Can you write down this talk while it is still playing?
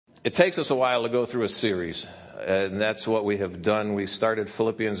It takes us a while to go through a series, and that's what we have done. We started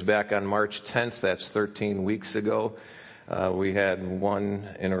Philippians back on March 10th. That's 13 weeks ago. We had one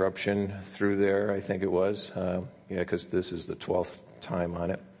interruption through there, I think it was, because this is the 12th time on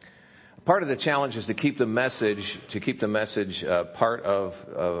it. Part of the challenge is to keep the message part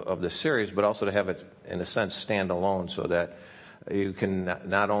of the series, but also to have it, in a sense, stand alone, so that you can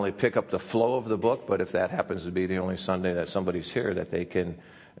not only pick up the flow of the book, but if that happens to be the only Sunday that somebody's here, that they can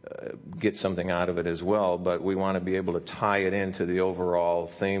get something out of it as well. But we want to be able to tie it into the overall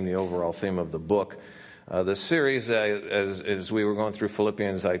theme of the book. The series, as we were going through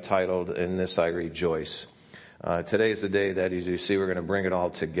Philippians, I titled, "In This I Rejoice." Today's the day that, as you see, we're going to bring it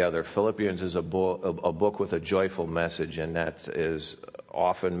all together. Philippians is a book with a joyful message, and that is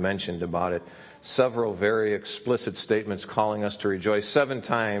often mentioned about it. Several very explicit statements calling us to rejoice. 7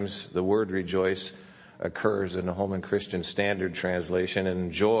 times the word rejoice occurs in the Holman Christian Standard Translation,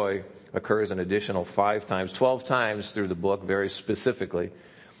 and joy occurs an additional 5 times. 12 times through the book, very specifically.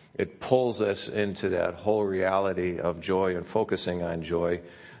 It pulls us into that whole reality of joy and focusing on joy,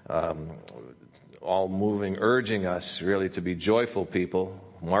 all moving, urging us really to be joyful people,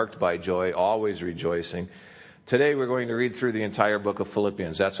 marked by joy, always rejoicing. Today we're going to read through the entire book of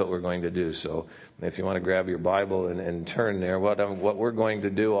Philippians. That's what we're going to do. So if you want to grab your Bible and turn there, what we're going to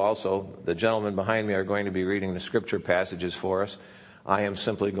do also, the gentlemen behind me are going to be reading the scripture passages for us. I am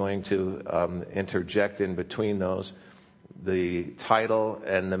simply going to interject in between those the title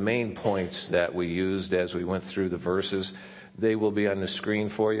and the main points that we used as we went through the verses. They will be on the screen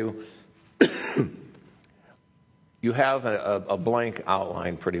for you. You have a blank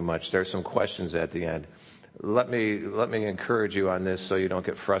outline pretty much. There's some questions at the end. Let me encourage you on this so you don't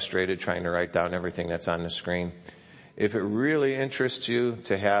get frustrated trying to write down everything that's on the screen. If it really interests you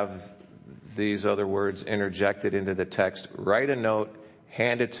to have these other words interjected into the text, write a note,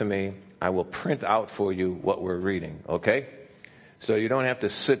 hand it to me. I will print out for you what we're reading, okay? So you don't have to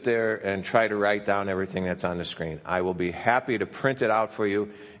sit there and try to write down everything that's on the screen. I will be happy to print it out for you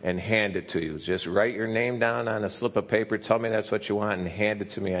and hand it to you. Just write your name down on a slip of paper, tell me that's what you want, and hand it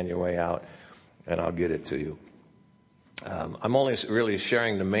to me on your way out, and I'll get it to you. I'm only really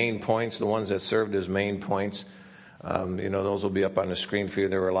sharing the main points, the ones that served as main points. Those will be up on the screen for you.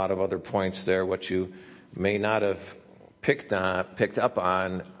 There were a lot of other points there, what you may not have picked up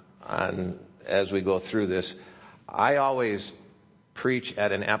on as we go through this. I always preach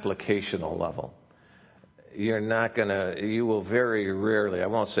at an applicational level. You will very rarely, I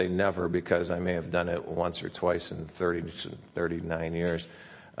won't say never because I may have done it once or twice in 39 years,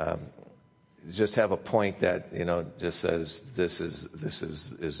 just have a point that, just says this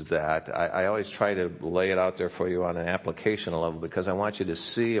is that. I always try to lay it out there for you on an applicational level because I want you to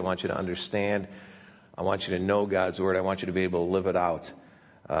see, I want you to understand, I want you to know God's word, I want you to be able to live it out.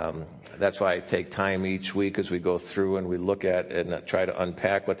 That's why I take time each week as we go through and we look at and try to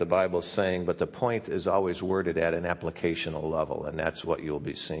unpack what the Bible is saying, but the point is always worded at an applicational level, and that's what you'll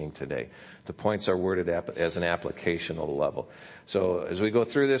be seeing today. The points are worded as an applicational level. So as we go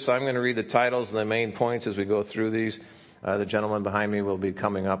through this, I'm going to read the titles and the main points as we go through these. The gentleman behind me will be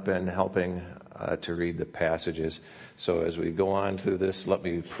coming up and helping to read the passages. So as we go on through this, let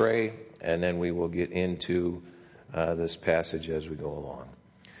me pray, and then we will get into this passage as we go along.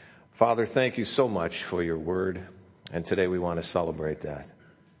 Father, thank you so much for your word, and today we want to celebrate that.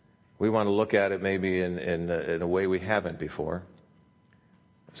 We want to look at it maybe in a way we haven't before.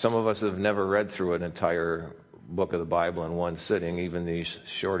 Some of us have never read through an entire book of the Bible in one sitting, even these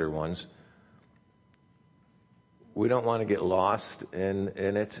shorter ones. We don't want to get lost in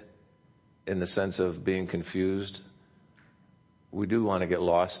it in the sense of being confused. We do want to get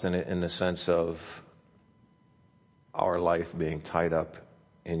lost in it in the sense of our life being tied up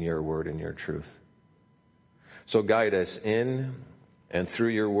in your word and your truth. So guide us in and through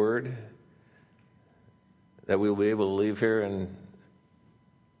your word, that we'll be able to leave here and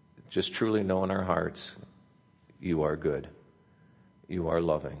just truly know in our hearts, you are good, you are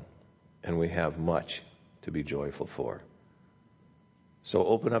loving, and we have much to be joyful for. So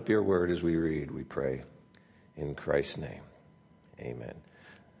open up your word as we read, we pray, in Christ's name. Amen.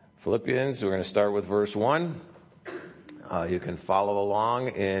 Philippians, we're going to start with verse 1. You can follow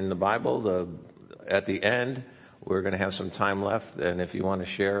along in the Bible. At the end, we're going to have some time left, and if you want to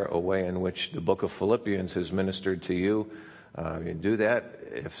share a way in which the book of Philippians has ministered to you, you can do that.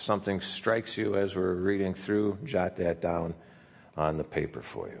 If something strikes you as we're reading through, jot that down on the paper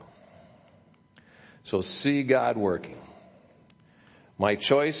for you. So see God working. My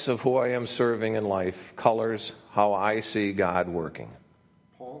choice of who I am serving in life colors how I see God working.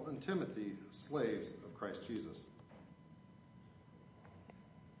 Paul and Timothy, slaves of Christ Jesus.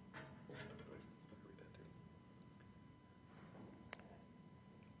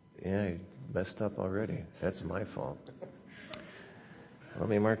 Yeah, you messed up already. That's my fault. Let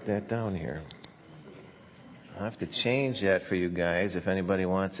me mark that down here. I'll have to change that for you guys if anybody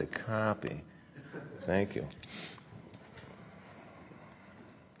wants a copy. Thank you.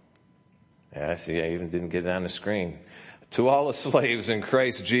 Yeah, see, I even didn't get it on the screen. To all the slaves in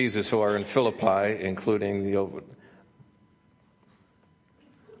Christ Jesus who are in Philippi, including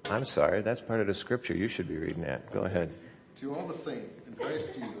I'm sorry, that's part of the scripture. You should be reading that. Go ahead. To all the saints in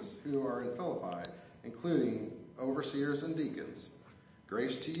Christ Jesus who are in Philippi, including overseers and deacons,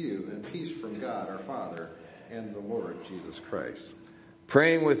 grace to you and peace from God our Father and the Lord Jesus Christ.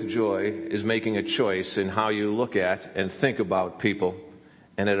 Praying with joy is making a choice in how you look at and think about people,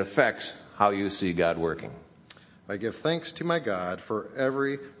 and it affects how you see God working. I give thanks to my God for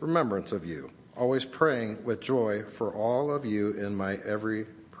every remembrance of you, always praying with joy for all of you in my every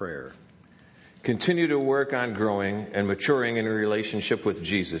prayer. Continue to work on growing and maturing in a relationship with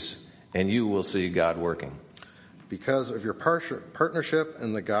Jesus, and you will see God working. Because of your partnership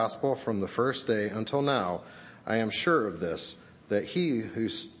in the gospel from the first day until now, I am sure of this, that he who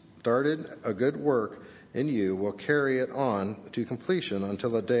started a good work in you will carry it on to completion until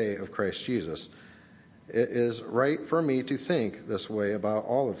the day of Christ Jesus. It is right for me to think this way about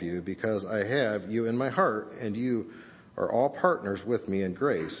all of you, because I have you in my heart, and you are all partners with me in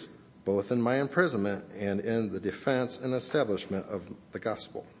grace, both in my imprisonment and in the defense and establishment of the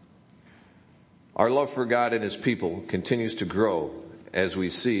gospel. Our love for God and his people continues to grow as we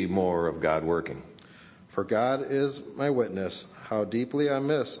see more of God working. For God is my witness, how deeply I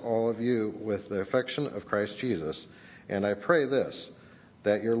miss all of you with the affection of Christ Jesus. And I pray this,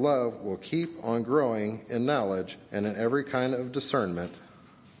 that your love will keep on growing in knowledge and in every kind of discernment.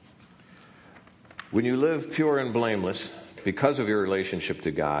 When you live pure and blameless because of your relationship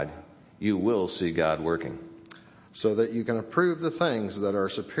to God, you will see God working. So that you can approve the things that are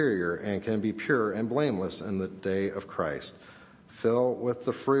superior and can be pure and blameless in the day of Christ, filled with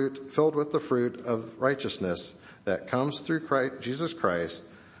the fruit of righteousness that comes through Jesus Christ,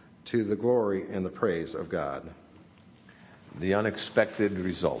 to the glory and the praise of God. The unexpected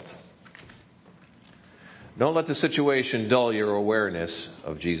result. Don't let the situation dull your awareness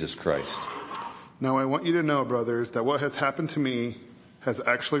of Jesus Christ. Now I want you to know, brothers, that what has happened to me has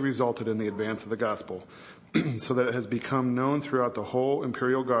actually resulted in the advance of the gospel, so that it has become known throughout the whole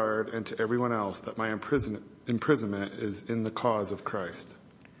imperial guard and to everyone else that my imprisonment is in the cause of Christ.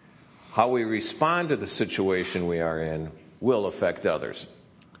 How we respond to the situation we are in will affect others.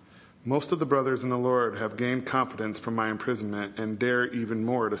 Most of the brothers in the Lord have gained confidence from my imprisonment and dare even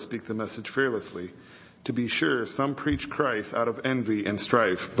more to speak the message fearlessly. To be sure, some preach Christ out of envy and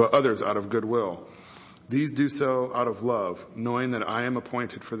strife, but others out of goodwill. These do so out of love, knowing that I am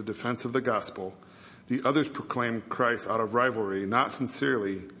appointed for the defense of the gospel. The others proclaim Christ out of rivalry, not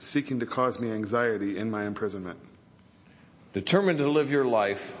sincerely, seeking to cause me anxiety in my imprisonment. Determined to live your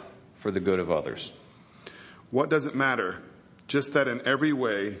life for the good of others. What does it matter? Just that in every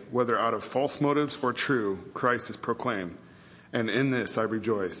way, whether out of false motives or true, Christ is proclaimed. And in this I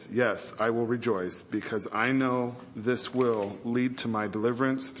rejoice. Yes, I will rejoice, because I know this will lead to my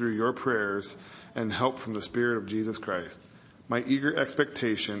deliverance through your prayers and help from the Spirit of Jesus Christ. My eager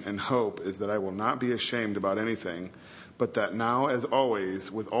expectation and hope is that I will not be ashamed about anything, but that now, as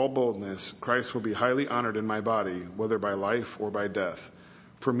always, with all boldness, Christ will be highly honored in my body, whether by life or by death.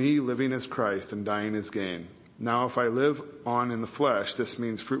 For me, living is Christ and dying is gain. Now, if I live on in the flesh, this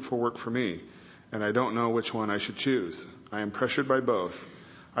means fruitful work for me, and I don't know which one I should choose. I am pressured by both.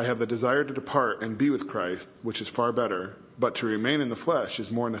 I have the desire to depart and be with Christ, which is far better, but to remain in the flesh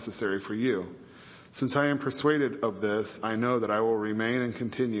is more necessary for you. Since I am persuaded of this, I know that I will remain and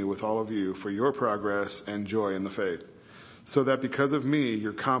continue with all of you for your progress and joy in the faith, so that because of me,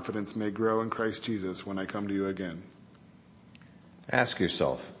 your confidence may grow in Christ Jesus when I come to you again. Ask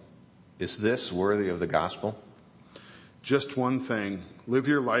yourself, is this worthy of the gospel? Just one thing, live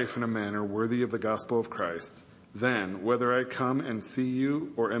your life in a manner worthy of the gospel of Christ. Then, whether I come and see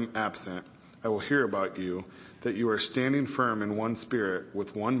you or am absent, I will hear about you, that you are standing firm in one spirit,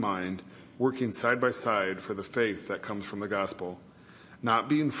 with one mind, working side by side for the faith that comes from the gospel, not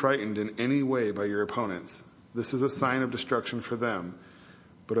being frightened in any way by your opponents. This is a sign of destruction for them,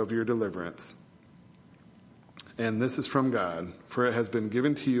 but of your deliverance. And this is from God, for it has been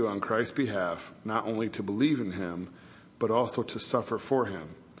given to you on Christ's behalf, not only to believe in him, but also to suffer for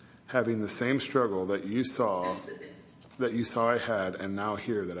him, having the same struggle that you saw I had and now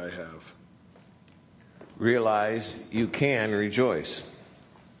hear that I have. Realize you can rejoice.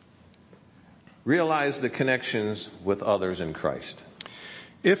 Realize the connections with others in Christ.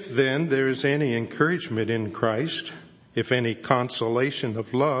 If then there is any encouragement in Christ, if any consolation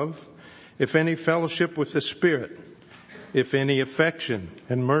of love, if any fellowship with the Spirit, if any affection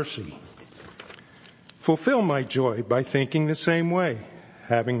and mercy. Fulfill my joy by thinking the same way,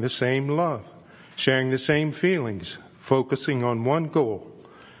 having the same love, sharing the same feelings, focusing on one goal.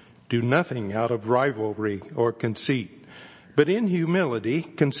 Do nothing out of rivalry or conceit, but in humility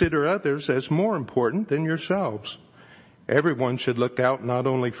consider others as more important than yourselves. Everyone should look out not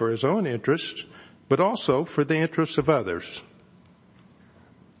only for his own interests, but also for the interests of others.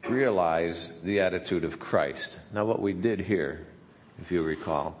 Realize the attitude of Christ. Now what we did here, if you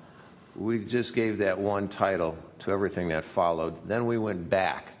recall, we just gave that one title to everything that followed. Then we went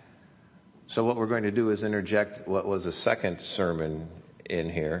back. So what we're going to do is interject what was a second sermon in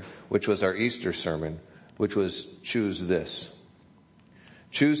here, which was our Easter sermon, which was choose this.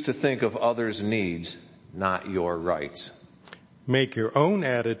 Choose to think of others' needs, not your rights. Make your own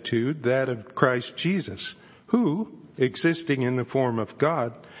attitude that of Christ Jesus, who, existing in the form of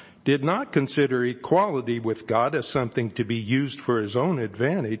God, did not consider equality with God as something to be used for his own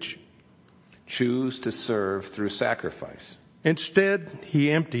advantage. Choose to serve through sacrifice. Instead,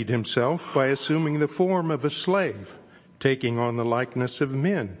 he emptied himself by assuming the form of a slave, taking on the likeness of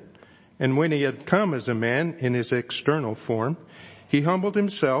men. And when he had come as a man in his external form, he humbled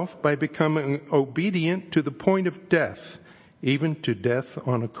himself by becoming obedient to the point of death, even to death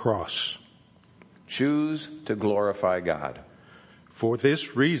on a cross. Choose to glorify God. For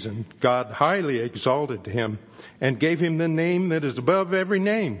this reason, God highly exalted him and gave him the name that is above every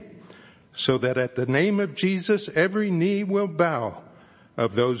name, so that at the name of Jesus every knee will bow,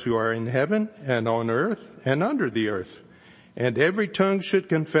 of those who are in heaven and on earth and under the earth, and every tongue should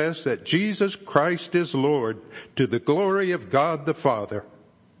confess that Jesus Christ is Lord, to the glory of God the Father.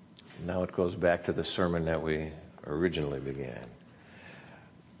 Now it goes back to the sermon that we originally began.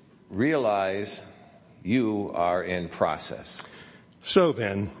 Realize you are in process. So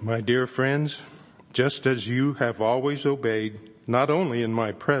then, my dear friends, just as you have always obeyed, not only in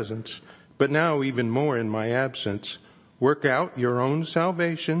my presence, but now even more in my absence, work out your own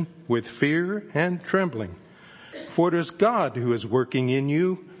salvation with fear and trembling. For it is God who is working in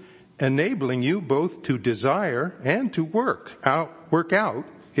you, enabling you both to desire and to work out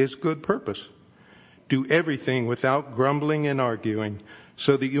his good purpose. Do everything without grumbling and arguing,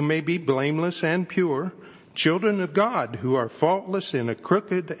 so that you may be blameless and pure, children of God who are faultless in a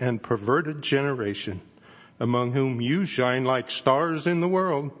crooked and perverted generation, among whom you shine like stars in the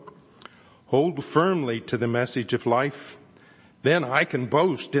world. Hold firmly to the message of life. Then I can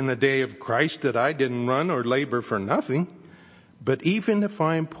boast in the day of Christ that I didn't run or labor for nothing. But even if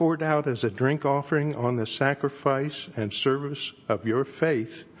I am poured out as a drink offering on the sacrifice and service of your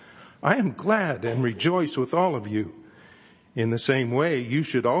faith, I am glad and rejoice with all of you. In the same way, you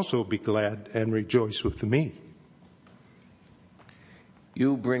should also be glad and rejoice with me.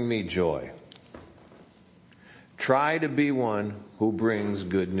 You bring me joy. Try to be one who brings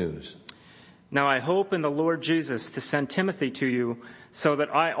good news. Now I hope in the Lord Jesus to send Timothy to you, so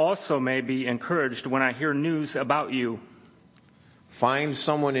that I also may be encouraged when I hear news about you. Find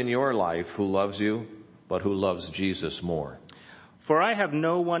someone in your life who loves you, but who loves Jesus more. For I have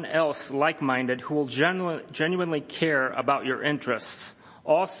no one else like-minded who will genuinely care about your interests.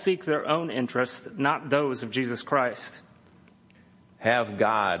 All seek their own interests, not those of Jesus Christ. Have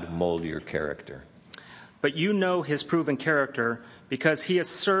God mold your character. But you know his proven character, because he has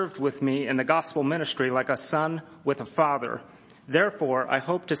served with me in the gospel ministry like a son with a father. Therefore, I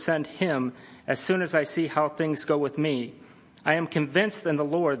hope to send him as soon as I see how things go with me. I am convinced in the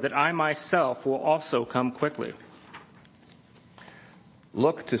Lord that I myself will also come quickly.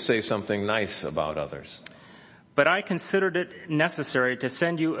 Look to say something nice about others. But I considered it necessary to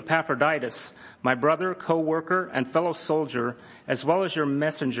send you Epaphroditus, my brother, co-worker, and fellow soldier, as well as your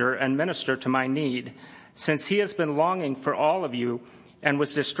messenger and minister to my need, since he has been longing for all of you and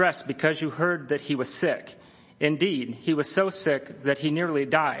was distressed because you heard that he was sick. Indeed, he was so sick that he nearly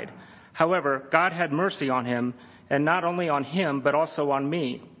died. However, God had mercy on him, and not only on him, but also on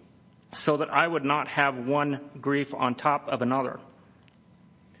me, so that I would not have one grief on top of another.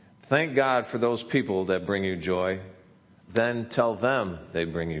 Thank God for those people that bring you joy. Then tell them they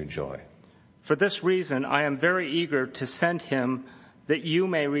bring you joy. For this reason, I am very eager to send him, that you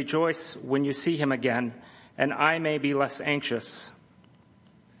may rejoice when you see him again, and I may be less anxious.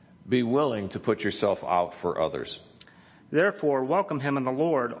 Be willing to put yourself out for others. Therefore, welcome him in the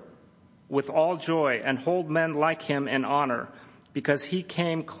Lord with all joy, and hold men like him in honor, because he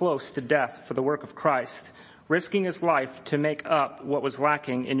came close to death for the work of Christ, risking his life to make up what was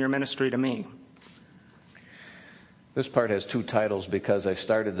lacking in your ministry to me. This part has two titles because I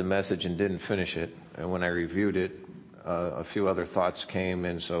started the message and didn't finish it. And when I reviewed it, a few other thoughts came,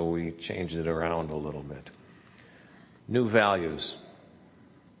 and so we changed it around a little bit. New values.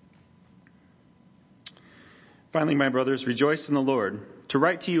 Finally, my brothers, rejoice in the Lord. To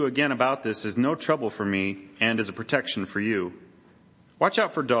write to you again about this is no trouble for me and is a protection for you. Watch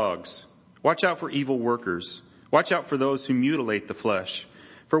out for dogs. Watch out for evil workers. Watch out for those who mutilate the flesh.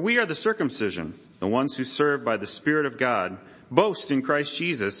 For we are the circumcision, the ones who serve by the Spirit of God, boast in Christ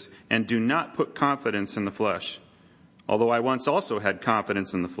Jesus, and do not put confidence in the flesh. Although I once also had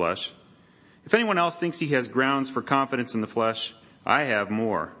confidence in the flesh. If anyone else thinks he has grounds for confidence in the flesh, I have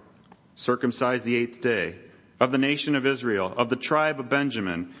more. Circumcised the 8th day, of the nation of Israel, of the tribe of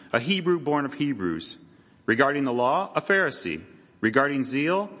Benjamin, a Hebrew born of Hebrews. Regarding the law, a Pharisee. Regarding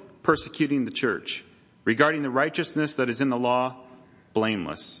zeal, persecuting the church. Regarding the righteousness that is in the law,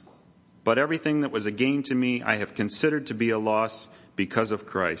 blameless. But everything that was a gain to me I have considered to be a loss because of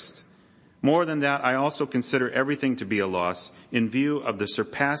Christ. More than that, I also consider everything to be a loss in view of the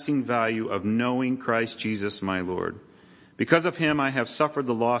surpassing value of knowing Christ Jesus my Lord. Because of him I have suffered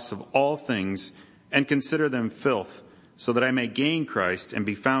the loss of all things and consider them filth, so that I may gain Christ and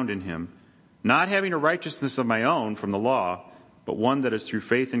be found in him, not having a righteousness of my own from the law, but one that is through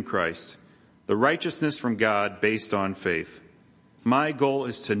faith in Christ, the righteousness from God based on faith. My goal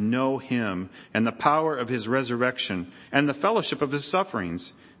is to know him and the power of his resurrection and the fellowship of his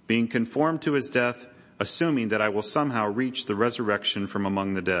sufferings, being conformed to his death, assuming that I will somehow reach the resurrection from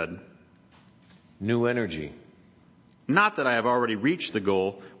among the dead. New energy. Not that I have already reached the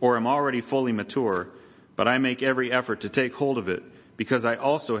goal or am already fully mature, but I make every effort to take hold of it, because I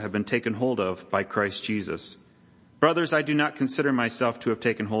also have been taken hold of by Christ Jesus. Brothers, I do not consider myself to have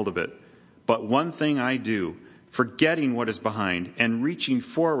taken hold of it, but one thing I do, forgetting what is behind and reaching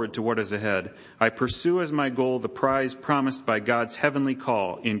forward to what is ahead, I pursue as my goal the prize promised by God's heavenly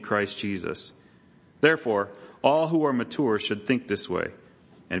call in Christ Jesus. Therefore, all who are mature should think this way.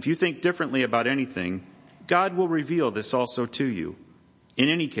 And if you think differently about anything, God will reveal this also to you. In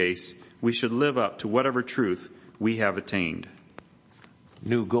any case, we should live up to whatever truth we have attained.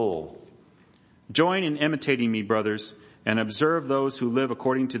 New goal. Join in imitating me, brothers, and observe those who live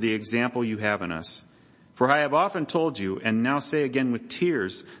according to the example you have in us. For I have often told you, and now say again with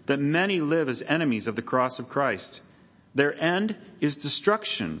tears, that many live as enemies of the cross of Christ. Their end is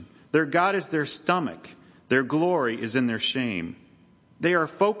destruction. Their God is their stomach. Their glory is in their shame. They are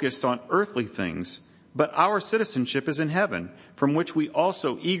focused on earthly things, but our citizenship is in heaven, from which we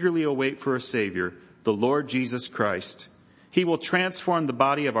also eagerly await for a Savior, the Lord Jesus Christ. He will transform the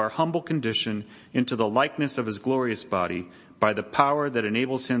body of our humble condition into the likeness of his glorious body by the power that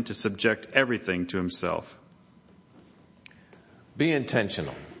enables him to subject everything to himself. Be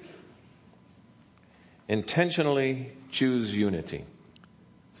intentional. Intentionally choose unity.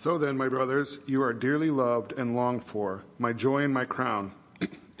 So then, my brothers, you are dearly loved and longed for, my joy and my crown.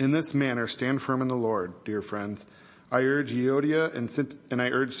 In this manner, stand firm in the Lord, dear friends. I urge Euodia and I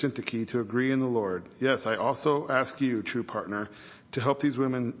urge Syntyche to agree in the Lord. Yes, I also ask you, true partner, to help these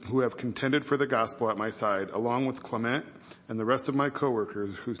women who have contended for the gospel at my side, along with Clement and the rest of my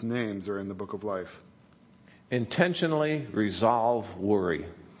co-workers whose names are in the book of life. Intentionally resolve worry.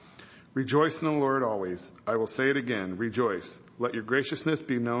 Rejoice in the Lord always. I will say it again, rejoice. Let your graciousness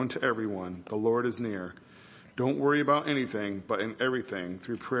be known to everyone. The Lord is near. Don't worry about anything, but in everything,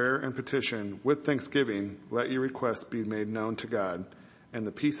 through prayer and petition, with thanksgiving, let your requests be made known to God. And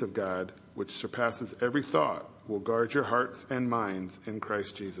the peace of God, which surpasses every thought, will guard your hearts and minds in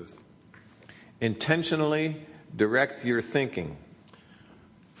Christ Jesus. Intentionally direct your thinking.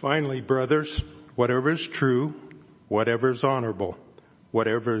 Finally, brothers, whatever is true, whatever is honorable,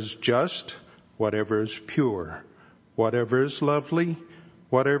 whatever is just, whatever is pure, whatever is lovely,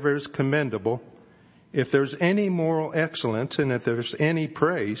 whatever is commendable, if there's any moral excellence and if there's any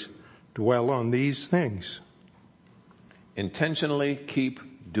praise, dwell on these things. Intentionally keep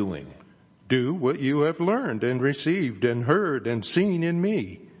doing. Do what you have learned and received and heard and seen in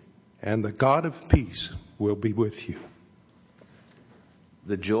me, and the God of peace will be with you.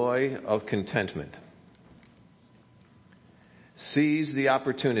 The joy of contentment. Seize the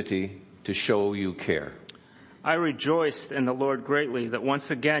opportunity to show you care. I rejoiced in the Lord greatly that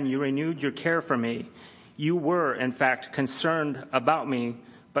once again you renewed your care for me. You were, in fact, concerned about me,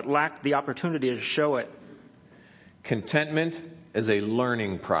 but lacked the opportunity to show it. Contentment is a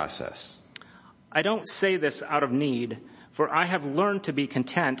learning process. I don't say this out of need, for I have learned to be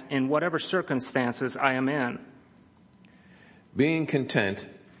content in whatever circumstances I am in. Being content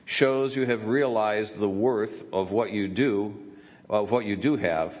shows you have realized the worth of what you do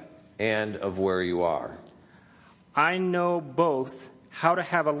have, and of where you are. I know both how to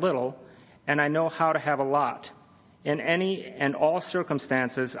have a little, and I know how to have a lot. In any and all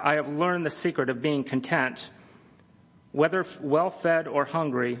circumstances, I have learned the secret of being content, whether well-fed or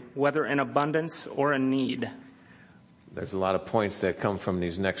hungry, whether in abundance or in need. There's a lot of points that come from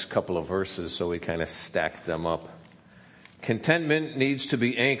these next couple of verses, so we kind of stack them up. Contentment needs to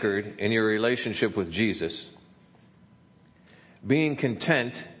be anchored in your relationship with Jesus. Being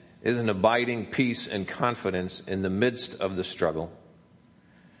content is an abiding peace and confidence in the midst of the struggle.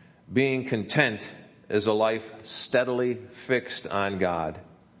 Being content is a life steadily fixed on God.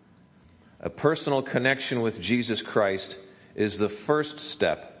 A personal connection with Jesus Christ is the first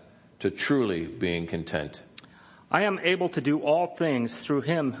step to truly being content. I am able to do all things through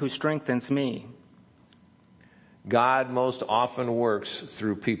him who strengthens me. God most often works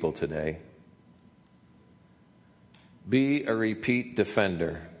through people today. Be a repeat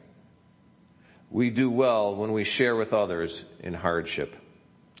defender. We do well when we share with others in hardship.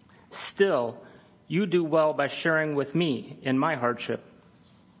 Still, you do well by sharing with me in my hardship.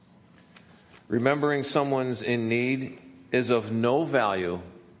 Remembering someone's in need is of no value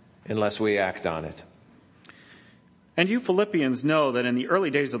unless we act on it. And you Philippians know that in the early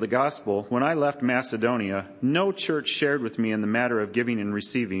days of the gospel, when I left Macedonia, no church shared with me in the matter of giving and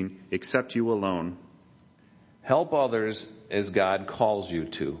receiving except you alone. Help others as God calls you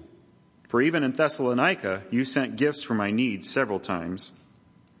to. For even in Thessalonica, you sent gifts for my needs several times.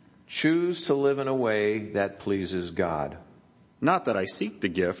 Choose to live in a way that pleases God. Not that I seek the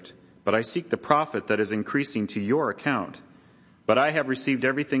gift, but I seek the profit that is increasing to your account. But I have received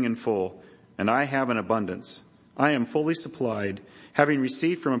everything in full, and I have an abundance. I am fully supplied, having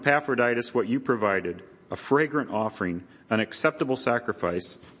received from Epaphroditus what you provided, a fragrant offering, an acceptable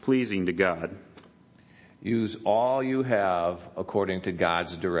sacrifice, pleasing to God. Use all you have according to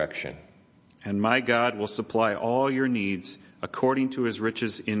God's direction. And my God will supply all your needs according to his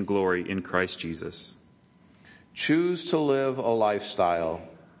riches in glory in Christ Jesus. Choose to live a lifestyle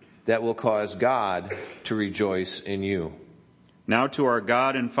that will cause God to rejoice in you. Now to our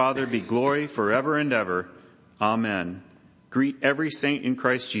God and Father be glory forever and ever. Amen. Greet every saint in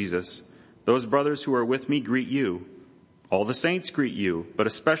Christ Jesus. Those brothers who are with me greet you. All the saints greet you, but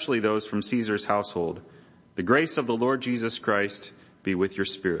especially those from Caesar's household. The grace of the Lord Jesus Christ be with your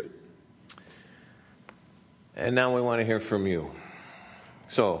spirit. And now we want to hear from you.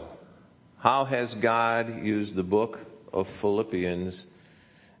 So, how has God used the book of Philippians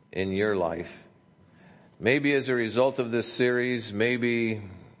in your life? Maybe as a result of this series, maybe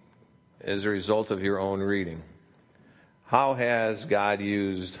as a result of your own reading. How has God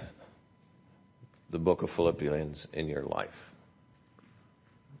used the book of Philippians in your life?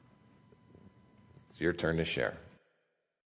 It's your turn to share.